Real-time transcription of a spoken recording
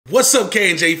What's up,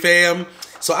 K&J fam?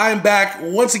 So I am back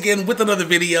once again with another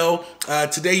video.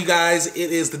 Today, you guys,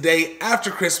 it is the day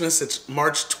after Christmas. It's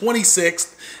March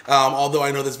 26th, although I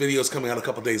know this video is coming out a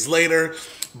couple days later.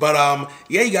 But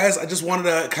yeah, you guys, I just wanted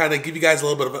to kind of give you guys a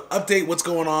little bit of an update, what's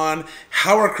going on,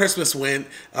 how our Christmas went,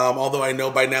 although I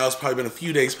know by now it's probably been a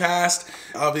few days past.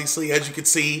 Obviously, as you can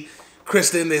see,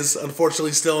 Kristen is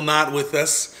unfortunately still not with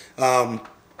us.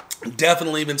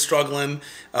 Definitely been struggling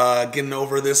getting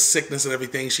over this sickness and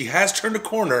everything. She has turned a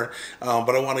corner,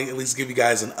 but I want to at least give you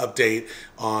guys an update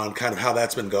on kind of how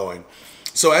that's been going.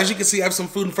 So as you can see, I have some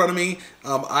food in front of me.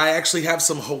 I actually have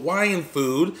some Hawaiian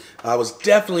food. I was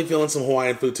definitely feeling some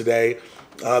Hawaiian food today.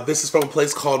 This is from a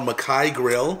place called Makai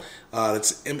Grill.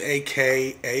 It's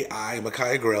M-A-K-A-I,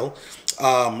 Makai Grill.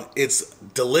 It's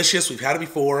delicious. We've had it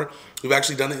before. We've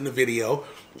actually done it in a video.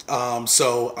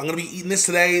 So I'm going to be eating this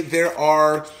today.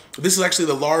 This is actually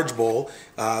the large bowl.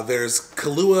 There's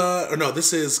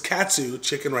this is katsu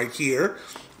chicken right here.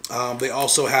 They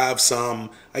also have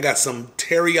I got some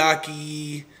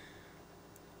teriyaki,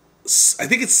 I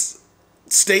think it's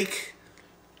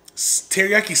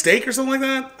teriyaki steak or something like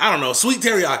that. I don't know, sweet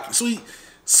teriyaki,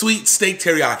 sweet steak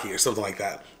teriyaki or something like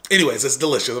that. Anyways, it's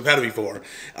delicious. I've had it before.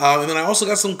 And then I also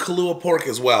got some Kahlua pork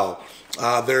as well.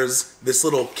 There's this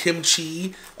little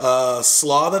kimchi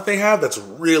slaw that they have that's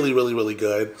really, really, really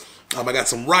good. I got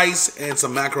some rice and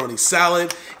some macaroni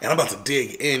salad, and I'm about to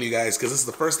dig in, you guys, because this is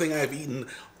the first thing I've eaten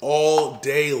all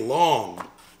day long.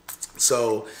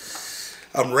 So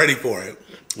I'm ready for it.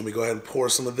 Let me go ahead and pour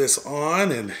some of this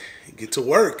on and get to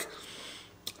work.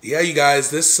 Yeah, you guys,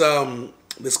 this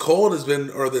cold has been,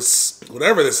 or this,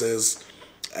 whatever this is,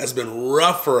 has been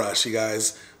rough for us, you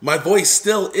guys. My voice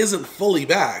still isn't fully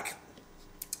back.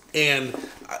 And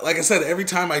like I said, every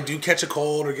time I do catch a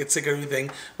cold or get sick or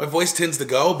anything, my voice tends to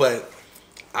go, but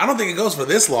I don't think it goes for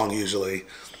this long usually.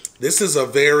 This is a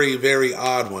very, very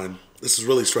odd one. This is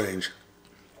really strange.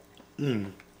 Oh,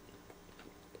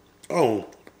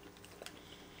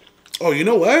 you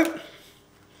know what?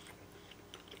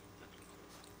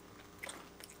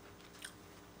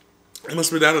 I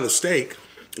must have been down to the steak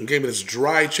and gave me this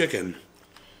dry chicken.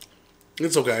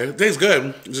 It's okay. It tastes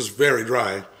good. It's just very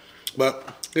dry.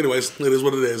 But anyways, it is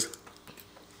what it is.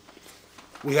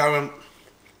 We haven't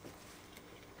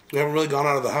really gone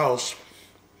out of the house.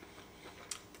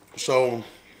 So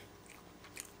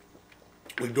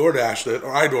we DoorDashed it,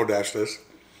 or I DoorDashed this.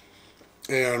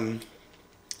 And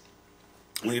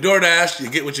when you DoorDash, you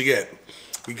get what you get.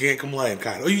 You can't complain,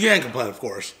 kind of. Well, you can complain, of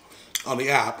course, on the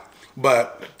app.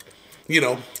 But, you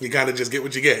know, you kind of just get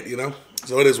what you get, you know?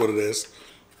 So it is what it is.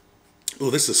 Ooh,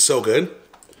 this is so good.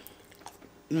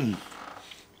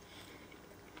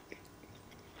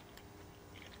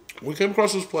 We came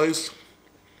across this place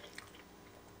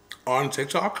on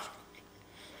TikTok,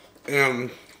 and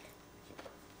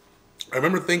I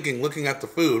remember thinking, looking at the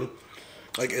food,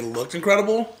 like it looked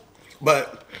incredible,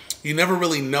 but you never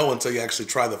really know until you actually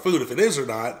try the food if it is or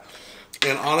not.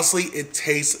 And honestly, it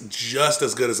tastes just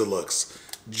as good as it looks.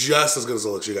 Just as good as it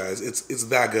looks, you guys. It's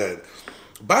that good.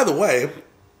 By the way,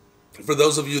 for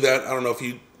those of you that, I don't know if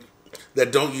you,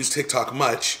 that don't use TikTok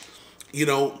much, you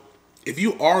know, if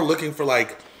you are looking for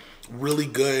like really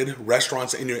good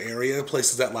restaurants in your area,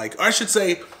 places that like, or I should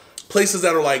say places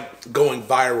that are like going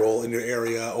viral in your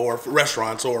area, or for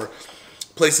restaurants or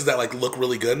places that like look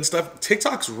really good and stuff,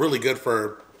 TikTok's really good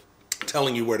for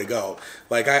telling you where to go.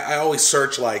 Like I always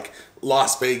search like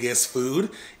Las Vegas food,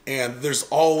 and there's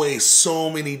always so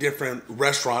many different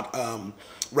restaurants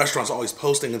always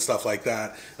posting and stuff like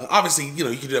that. Obviously, you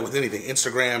know, you can do that with anything,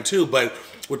 Instagram too, but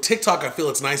with TikTok, I feel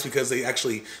it's nice because they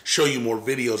actually show you more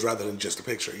videos rather than just a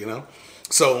picture, you know?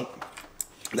 So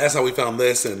that's how we found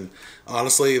this, and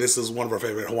honestly, this is one of our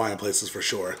favorite Hawaiian places for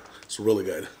sure. It's really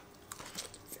good.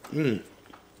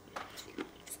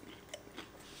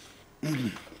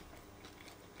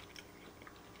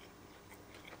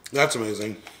 That's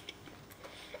amazing.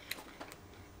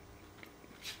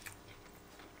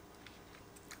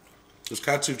 This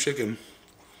katsu chicken,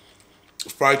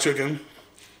 fried chicken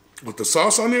with the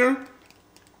sauce on here,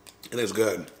 it is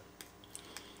good.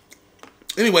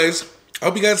 Anyways, I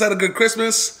hope you guys had a good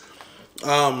Christmas.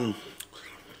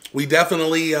 We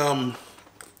definitely, for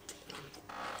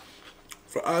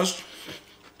us,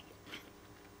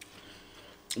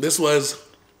 this was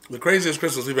the craziest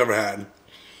Christmas we've ever had.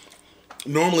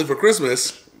 Normally for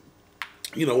Christmas,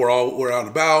 you know, we're out and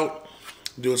about,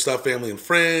 doing stuff, family and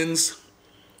friends,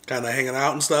 kind of hanging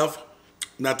out and stuff.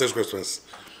 Not this Christmas.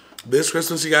 This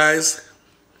Christmas, you guys,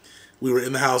 we were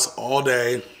in the house all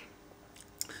day,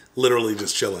 literally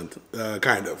just chilling,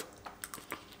 kind of.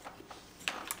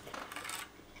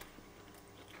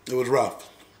 It was rough.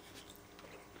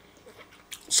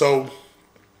 So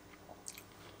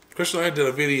Chris and I did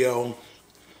a video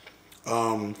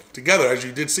together, as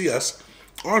you did see us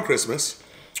on Christmas.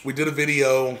 We did a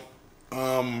video,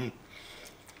 I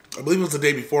believe it was the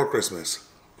day before Christmas,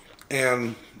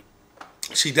 and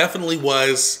she definitely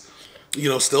was, you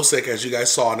know, still sick, as you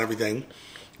guys saw and everything.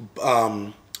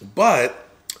 But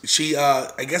she,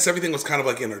 I guess everything was kind of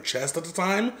like in her chest at the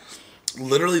time.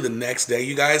 Literally the next day,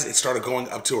 you guys, it started going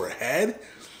up to her head.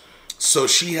 So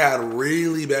she had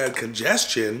really bad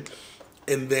congestion.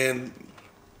 And then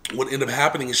what ended up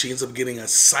happening is she ends up getting a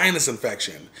sinus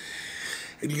infection.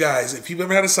 And you guys, if you've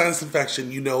ever had a sinus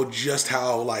infection, you know just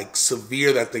how like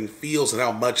severe that thing feels and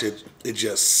how much it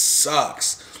just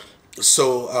sucks.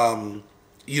 So,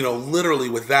 you know, literally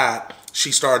with that,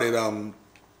 she started,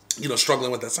 you know, struggling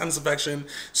with that sinus infection.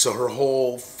 So her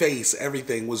whole face,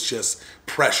 everything was just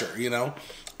pressure, you know?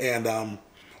 And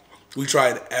we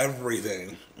tried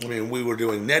everything. I mean, we were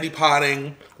doing neti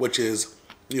potting, which is,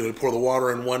 you know, you pour the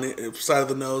water in one side of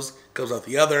the nose, comes out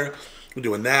the other. We're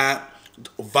doing that.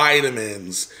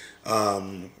 Vitamins,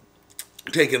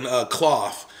 taking a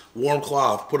cloth, warm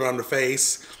cloth, put it on the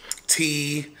face,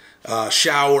 tea,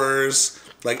 showers,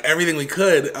 like everything we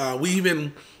could. I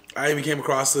even came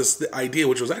across this idea,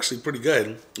 which was actually pretty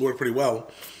good, worked pretty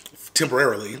well,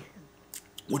 temporarily,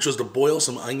 which was to boil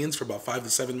some onions for about 5 to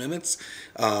 7 minutes,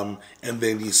 and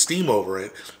then you steam over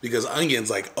it, because onions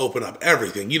like open up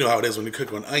everything. You know how it is when you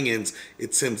cook on onions,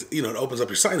 it sends, you know, it opens up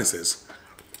your sinuses.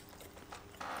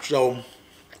 So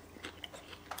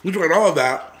we tried all of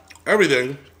that,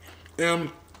 everything,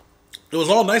 and it was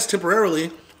all nice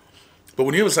temporarily, but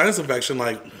when you have a sinus infection,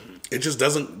 like, it just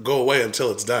doesn't go away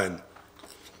until it's done.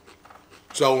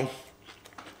 So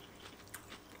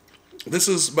this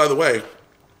is, by the way,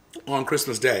 on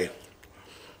Christmas Day.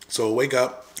 So wake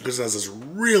up, Kristen has this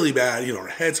really bad, you know, her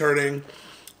head's hurting,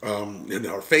 and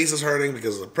her face is hurting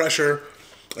because of the pressure.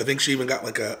 I think she even got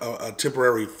like a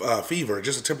temporary fever,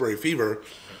 just a temporary fever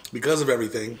because of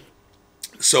everything.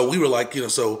 So we were like, you know,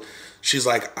 so she's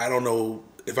like, I don't know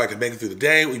if I can make it through the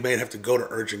day. We may have to go to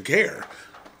urgent care.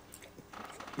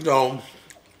 So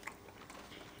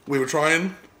we were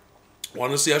trying,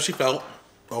 wanted to see how she felt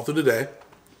all through the day.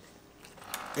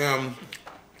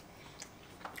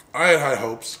 I had high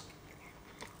hopes.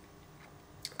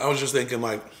 I was just thinking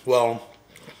like, well,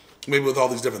 maybe with all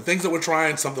these different things that we're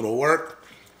trying, something will work.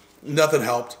 Nothing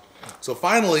helped. So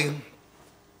finally,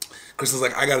 Kristen's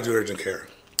like, I gotta do urgent care.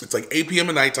 It's like 8 p.m.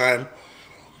 at nighttime.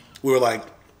 We were like,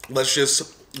 let's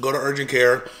just go to urgent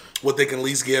care. What they can at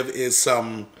least give is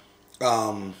some,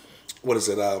 what is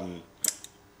it?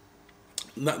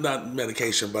 Not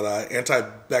medication, but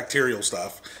antibacterial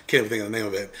stuff. Can't even think of the name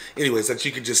of it. Anyways, that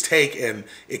you can just take and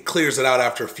it clears it out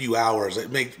after a few hours.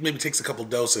 It maybe takes a couple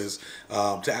doses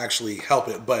to actually help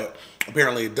it, but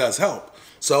apparently it does help.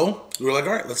 So we were like,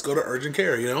 all right, let's go to urgent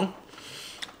care, you know?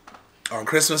 On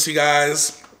Christmas, you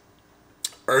guys,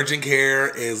 urgent care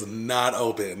is not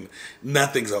open.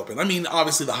 Nothing's open. I mean,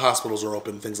 obviously the hospitals are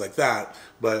open, things like that,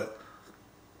 but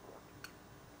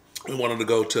we wanted to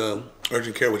go to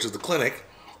urgent care, which is the clinic.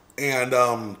 And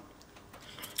well,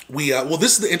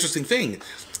 this is the interesting thing.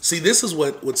 See, this is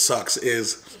what sucks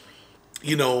is,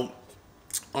 you know,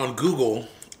 on Google,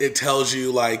 it tells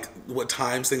you like what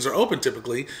times things are open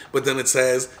typically, but then it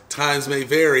says times may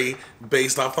vary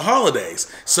based off the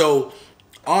holidays. So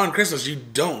on Christmas, you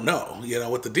don't know, you know,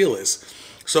 what the deal is.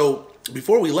 So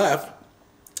before we left,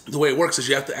 the way it works is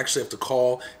you actually have to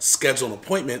call, schedule an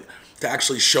appointment to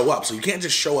actually show up. So you can't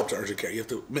just show up to urgent care. You have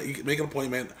to make an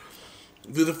appointment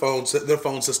through their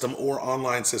phone system or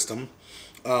online system,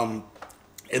 and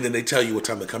then they tell you what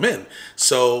time to come in.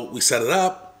 So we set it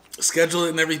up, schedule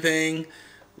it and everything.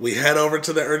 We head over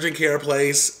to the urgent care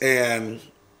place, and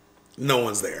no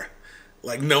one's there.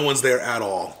 Like, no one's there at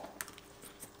all.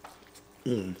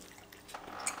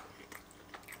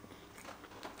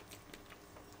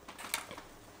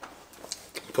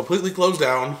 Completely closed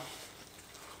down.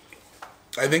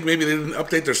 I think maybe they didn't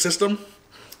update their system.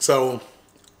 So,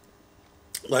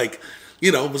 like,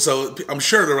 you know, so I'm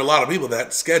sure there were a lot of people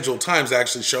that scheduled times to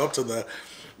actually show up to the,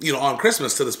 you know, on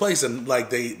Christmas to this place, and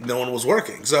like no one was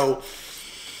working. So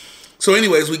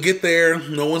anyways, we get there,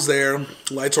 no one's there,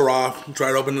 lights are off,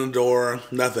 tried opening the door,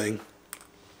 nothing.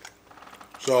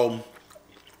 So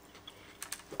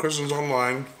Kristen's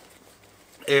online,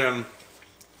 and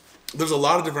there's a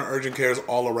lot of different urgent cares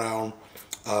all around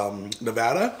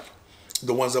Nevada,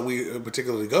 the ones that we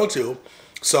particularly go to.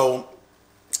 So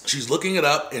she's looking it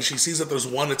up, and she sees that there's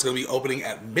one that's going to be opening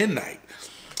at midnight.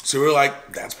 So we're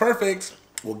like, that's perfect.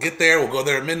 We'll get there. We'll go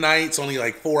there at midnight. It's only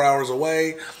like 4 hours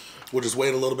away. We'll just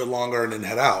wait a little bit longer and then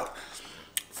head out.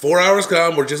 4 hours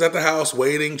come, we're just at the house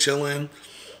waiting, chilling,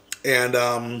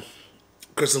 and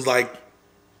Kristen's like,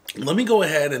 let me go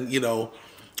ahead and,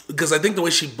 because I think the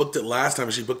way she booked it last time,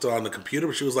 she booked it on the computer,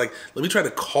 but she was like, let me try to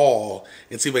call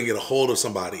and see if I can get a hold of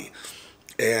somebody.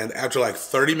 And after like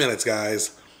 30 minutes,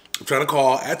 guys, I'm trying to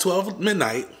call at 12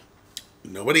 midnight.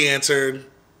 Nobody answered.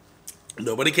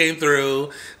 Nobody came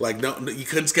through. Like, no, you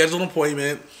couldn't schedule an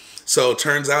appointment. So it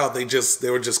turns out they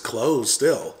were just closed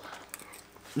still.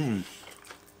 Like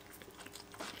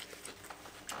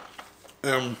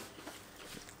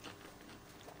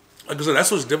I said,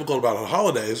 that's what's difficult about the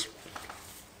holidays,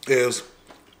 is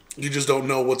you just don't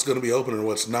know what's going to be open and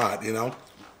what's not,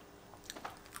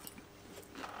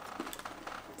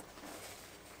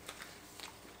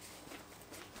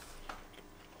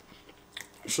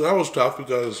 So that was tough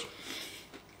because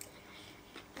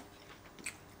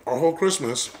our whole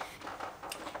Christmas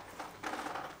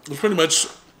was pretty much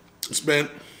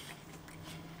spent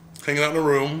hanging out in a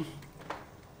room.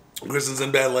 Kristen's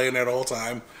in bed laying there the whole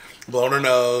time, blowing her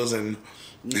nose and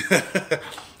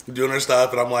doing her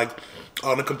stuff. And I'm like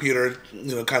on the computer,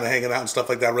 kind of hanging out and stuff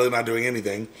like that, really not doing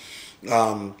anything.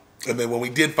 And then when we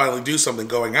did finally do something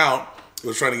going out, it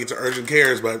was trying to get to urgent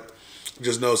cares, but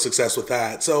just no success with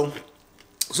that. So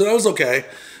that was okay.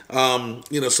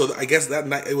 So I guess that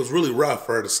night, it was really rough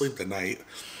for her to sleep that night,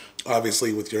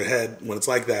 obviously, with your head when it's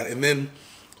like that. And then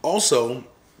also,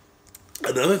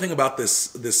 another thing about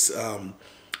this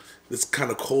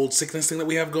kind of cold sickness thing that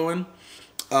we have going,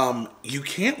 you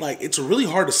can't, it's really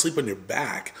hard to sleep on your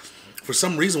back. For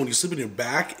some reason, when you sleep on your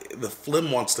back, the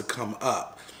phlegm wants to come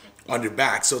up on your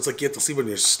back. So it's like you have to sleep on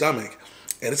your stomach.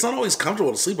 And it's not always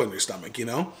comfortable to sleep on your stomach,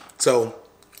 So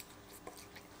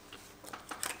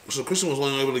Kristen was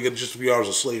only able to get just a few hours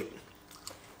of sleep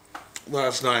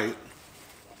last night.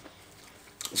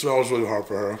 So that was really hard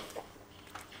for her.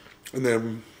 And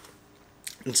then,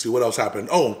 let's see, what else happened?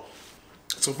 Oh,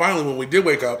 so finally when we did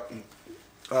wake up,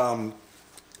 I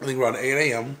think around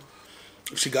 8 a.m.,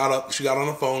 she got up, she got on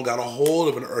the phone, got a hold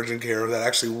of an urgent care that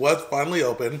actually was finally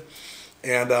open.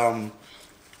 And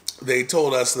they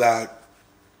told us that,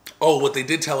 what they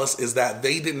did tell us is that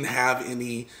they didn't have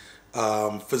any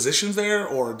physicians there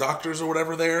or doctors or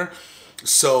whatever there.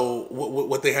 So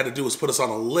what they had to do was put us on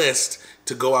a list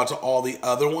to go out to all the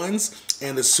other ones.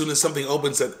 And as soon as something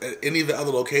opens at any of the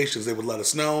other locations, they would let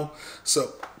us know.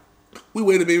 So we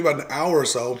waited maybe about an hour or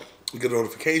so. We get a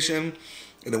notification,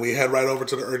 and then we head right over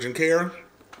to the urgent care.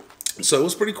 So it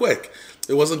was pretty quick.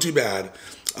 It wasn't too bad.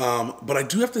 But I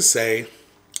do have to say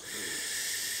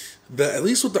that at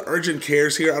least with the urgent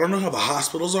cares here, I don't know how the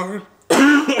hospitals are.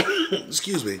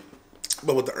 Excuse me.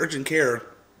 But with the urgent care,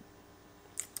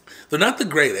 they're not the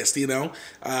greatest,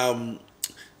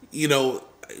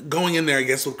 going in there, I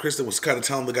guess what Kristen was kind of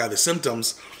telling the guy the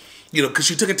symptoms, because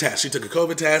she took a test. She took a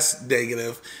COVID test,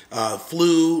 negative.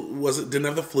 Flu, didn't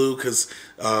have the flu because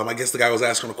I guess the guy was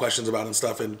asking her questions about it and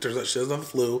stuff, and it turns out she doesn't have the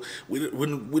flu. We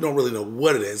don't really know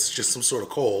what it is. It's just some sort of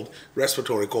cold,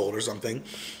 respiratory cold or something.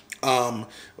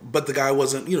 But the guy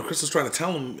wasn't, Chris was trying to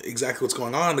tell him exactly what's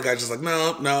going on. The guy's just like,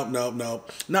 no,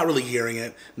 not really hearing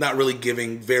it, not really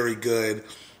giving very good,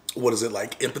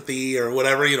 empathy or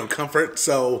whatever, comfort.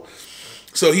 So,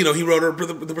 he wrote her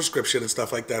the prescription and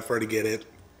stuff like that for her to get it.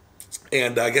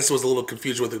 And I guess it was a little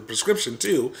confusion with the prescription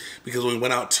too, because when we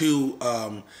went out to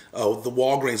the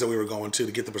Walgreens that we were going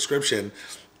to get the prescription,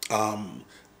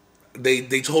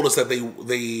 they told us that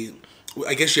they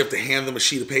I guess you have to hand them a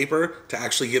sheet of paper to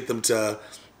actually get them to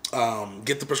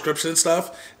get the prescription and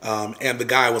stuff. And the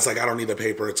guy was like, I don't need the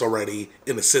paper. It's already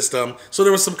in the system. So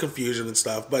there was some confusion and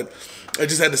stuff. But I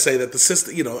just had to say that the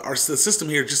system, the system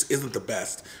here just isn't the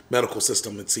best medical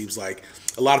system, it seems like.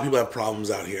 A lot of people have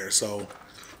problems out here. So,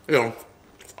 it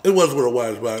was what it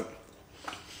was. But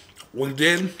we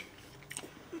did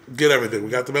get everything. We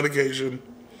got the medication.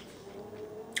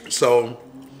 So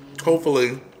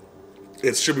hopefully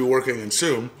it should be working and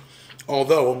soon.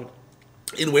 Although,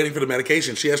 in waiting for the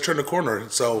medication, she has turned a corner.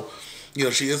 So,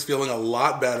 she is feeling a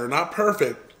lot better. Not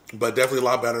perfect, but definitely a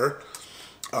lot better.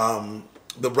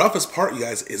 The roughest part, you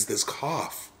guys, is this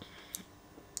cough.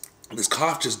 This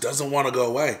cough just doesn't want to go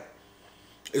away.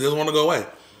 It doesn't want to go away.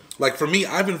 Like, for me,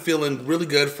 I've been feeling really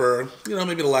good for,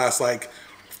 maybe the last, 4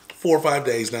 or 5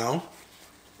 days now.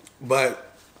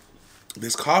 But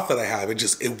this cough that I have,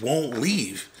 it won't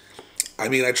leave. I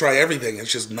mean, I try everything.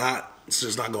 It's just not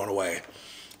going away.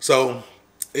 So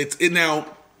it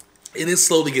is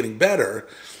slowly getting better,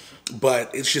 but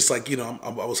it's just like, I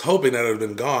was hoping that it had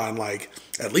been gone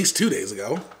at least 2 days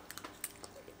ago.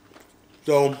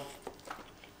 So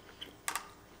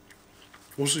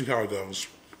we'll see how it goes.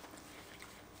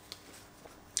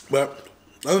 But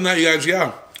other than that, you guys,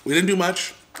 we didn't do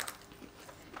much.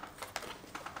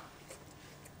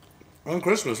 On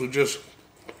Christmas, we just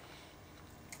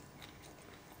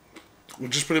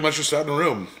pretty much just sat in a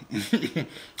room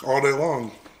all day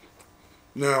long.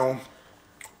 Now,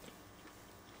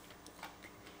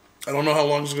 I don't know how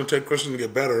long it's going to take Kristen to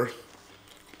get better.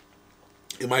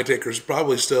 It might take her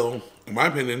probably still, in my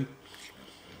opinion,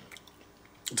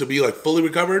 to be like fully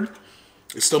recovered.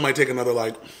 It still might take another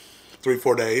like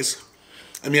 3-4 days.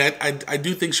 I mean, I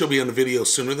do think she'll be on the video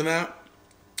sooner than that,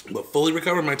 but fully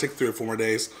recovered might take 3 or 4 more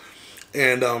days.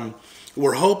 And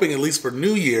we're hoping, at least for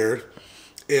New Year,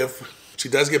 if she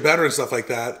does get better and stuff like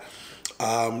that,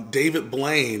 David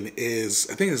Blaine is,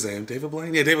 I think his name, David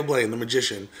Blaine? Yeah, David Blaine, the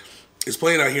magician, is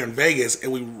playing out here in Vegas,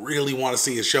 and we really want to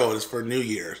see his show. It's for New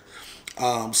Year.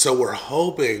 So we're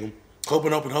hoping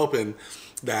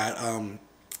that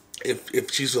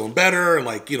if she's feeling better and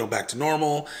like, you know, back to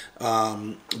normal,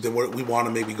 then we want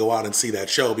to maybe go out and see that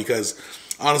show, because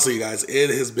honestly, you guys, it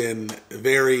has been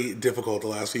very difficult the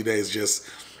last few days just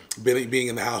being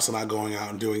in the house and not going out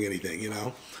and doing anything, you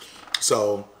know?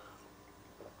 So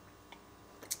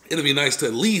it'll be nice to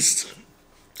at least,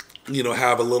 you know,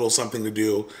 have a little something to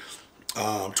do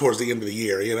towards the end of the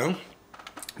year, you know?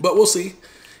 But we'll see.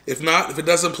 If not, if it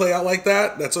doesn't play out like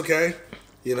that, that's okay.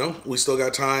 You know, we still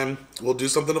got time. We'll do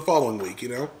something the following week, you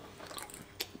know?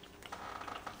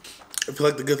 I feel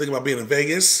like the good thing about being in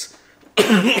Vegas,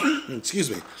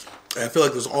 excuse me, I feel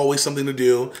like there's always something to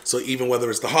do. So even whether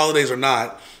it's the holidays or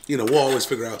not, you know, we'll always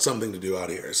figure out something to do out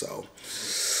here.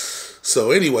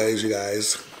 So anyways, you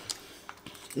guys,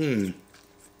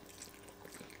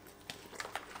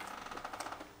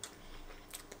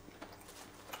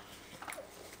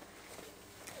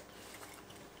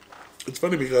 it's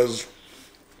funny because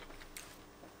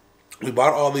we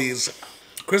bought all these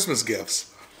Christmas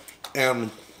gifts, and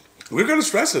we were kind of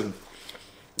stressing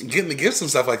getting the gifts and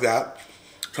stuff like that,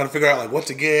 trying to figure out like what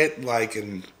to get, like,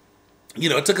 and you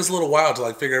know, it took us a little while to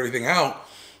like figure everything out,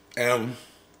 and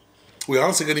we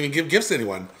honestly couldn't even give gifts to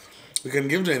anyone. We couldn't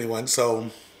give to anyone, so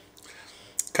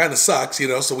kind of sucks, you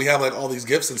know. So we have like all these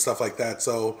gifts and stuff like that.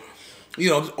 So, you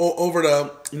know, over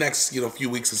the next, you know, few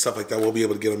weeks and stuff like that, we'll be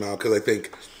able to get them out, because I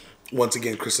think once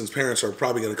again, Kristen's parents are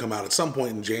probably going to come out at some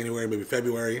point in January, maybe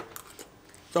February.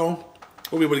 So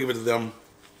we'll be able to give it to them,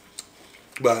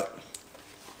 but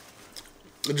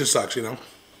it just sucks, you know.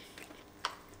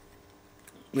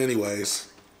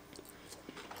 Anyways,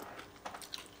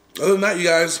 other than that, you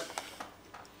guys,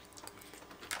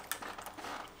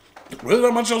 really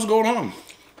not much else going on.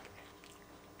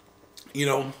 You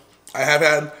know,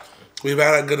 we've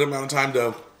had a good amount of time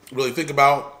to really think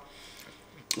about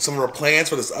some of our plans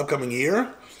for this upcoming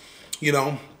year. You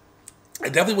know, I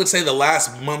definitely would say the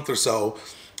last month or so,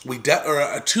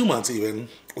 or 2 months even,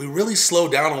 we really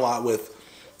slowed down a lot with,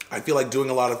 I feel like, doing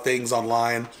a lot of things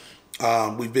online.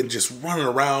 We've been just running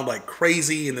around like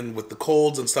crazy, and then with the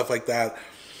colds and stuff like that,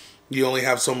 you only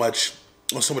have so much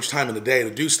time in the day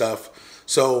to do stuff.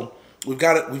 So we've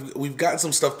got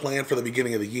some stuff planned for the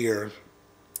beginning of the year.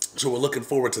 So we're looking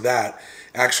forward to that.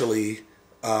 Actually,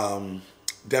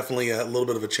 definitely a little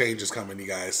bit of a change is coming, you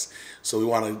guys. So we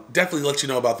want to definitely let you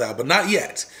know about that, but not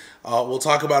yet. We'll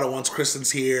talk about it once Kristen's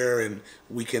here, and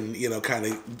we can, you know,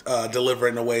 kind of deliver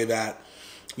it in a way that,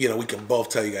 you know, we can both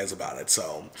tell you guys about it.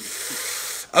 So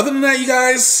other than that, you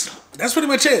guys, that's pretty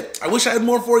much it. I wish I had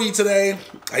more for you today.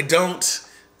 I don't.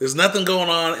 There's nothing going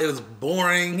on. It is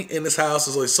boring in this house.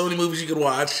 There's only so many movies you can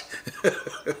watch.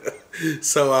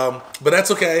 So, but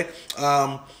that's okay.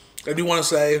 I do want to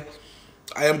say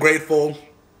I am grateful.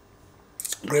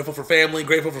 Grateful for family,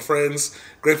 grateful for friends,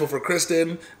 grateful for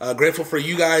Kristen, grateful for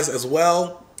you guys as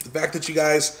well. The fact that you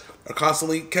guys are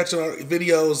constantly catching our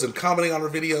videos and commenting on our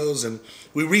videos, and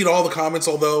we read all the comments,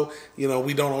 although, you know,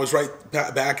 we don't always write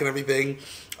back and everything.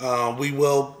 We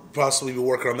will possibly be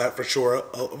working on that for sure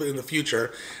in the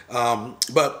future.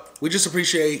 But we just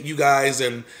appreciate you guys,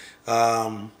 and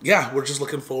yeah, we're just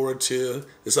looking forward to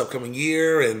this upcoming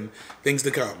year and things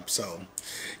to come. So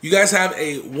you guys have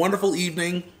a wonderful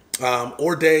evening,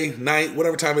 or day, night,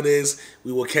 whatever time it is.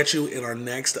 We will catch you in our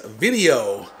next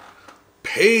video.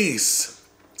 Peace.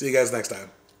 See you guys next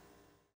time.